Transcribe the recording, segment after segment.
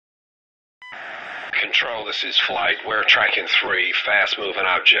Control, this is flight. We're tracking 3 fast-moving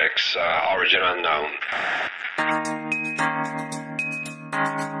objects, origin unknown.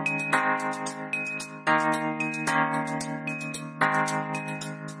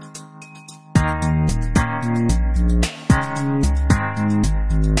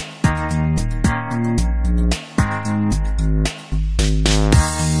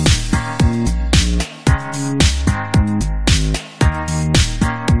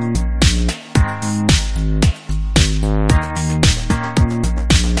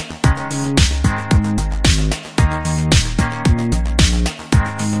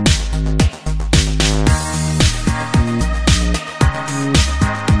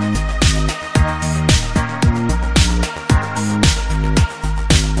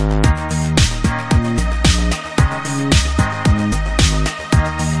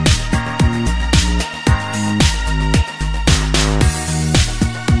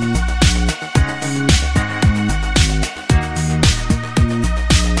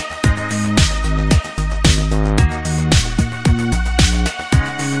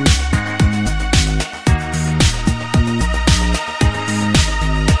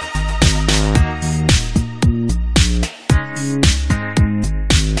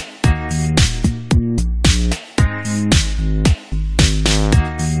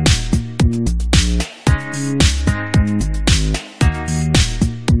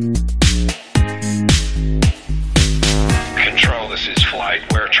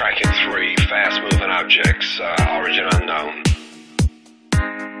 We're tracking 3 fast-moving objects, origin unknown.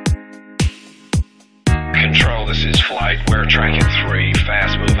 Control, this is flight. We're tracking 3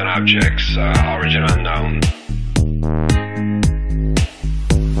 fast-moving objects, origin unknown.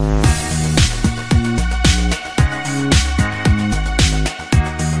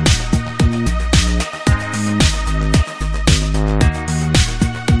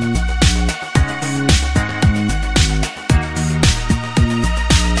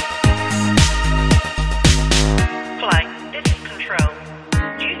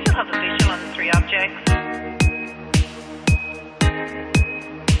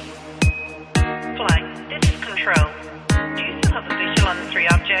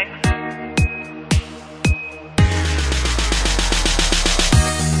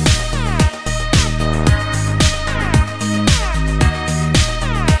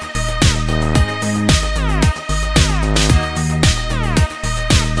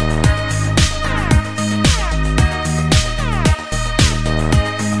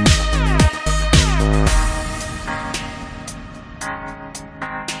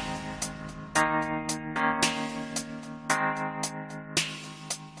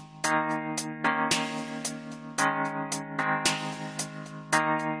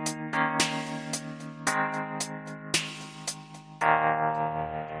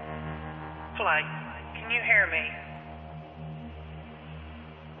 Flight, can you hear me?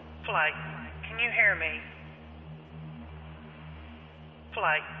 Flight, can you hear me?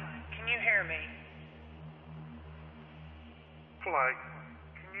 Flight, can you hear me? Flight,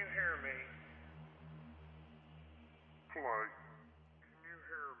 can you hear me? Flight, can you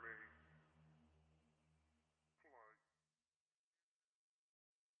hear me?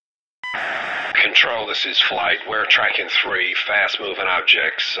 Control, this is flight. We're tracking 3 fast-moving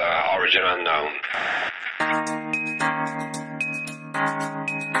objects, origin unknown.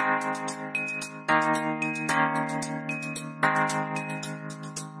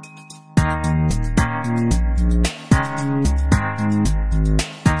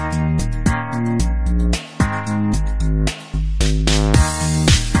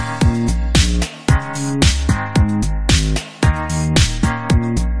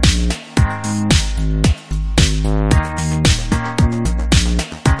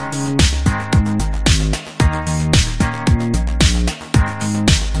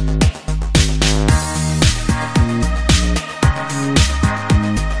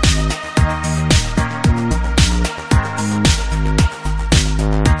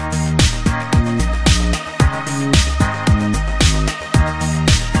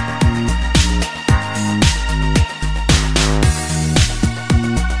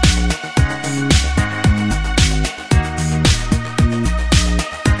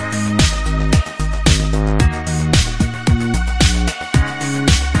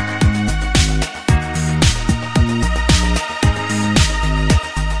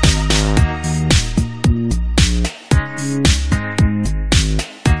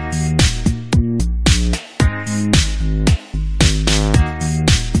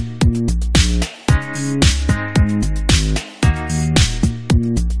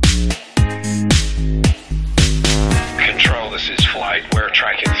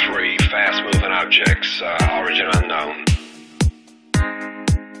 objects, origin unknown.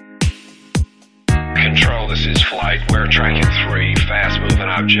 Control, this is flight. We're tracking 3 fast-moving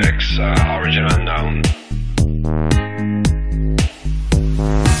objects, origin unknown.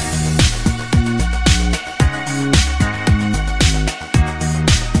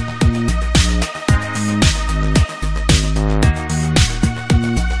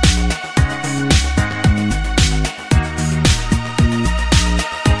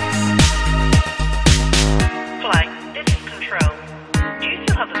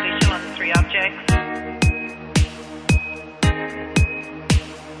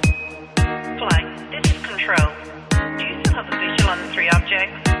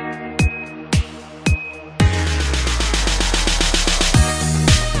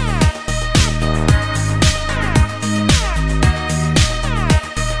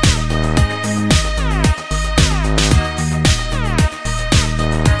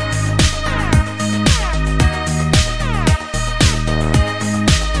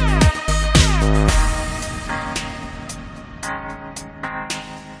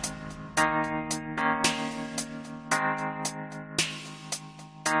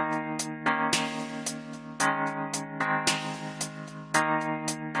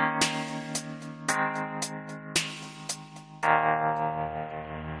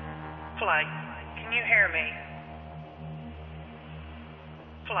 Flight, can you hear me?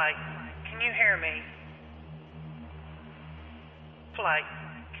 Flight, can you hear me? Flight,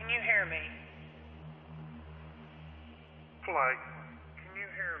 can you hear me? Flight, can you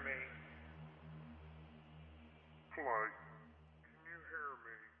hear me? Flight, can you hear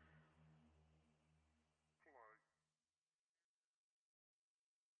me?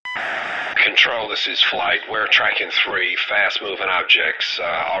 Control, this is flight. We're tracking 3 fast-moving objects,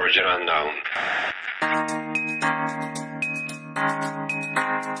 origin unknown.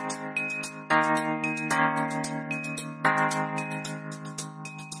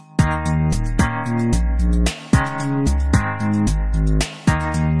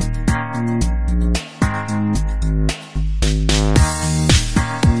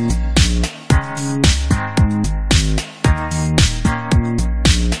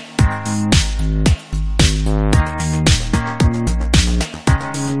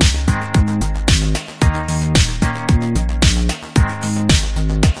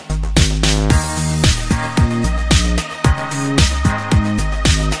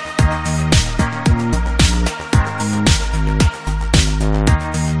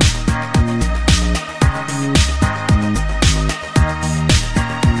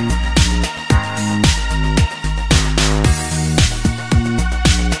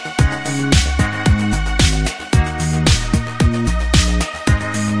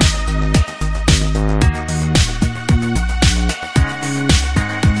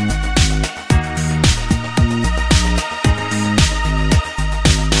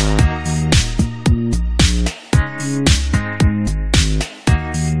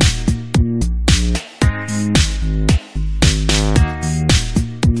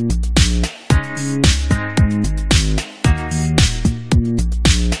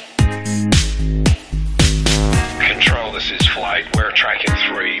 We're tracking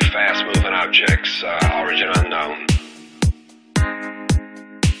 3 fast-moving objects, origin unknown.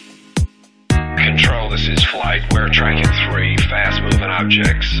 Control, this is flight. We're tracking 3 fast-moving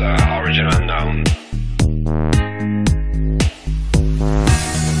objects, origin unknown.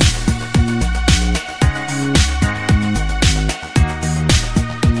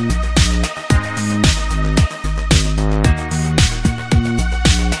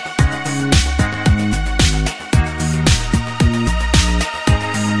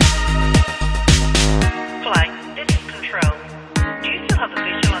 Flight, this is Control. Do you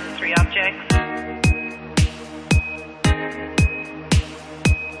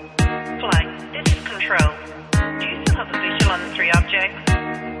still have a visual on the 3 objects?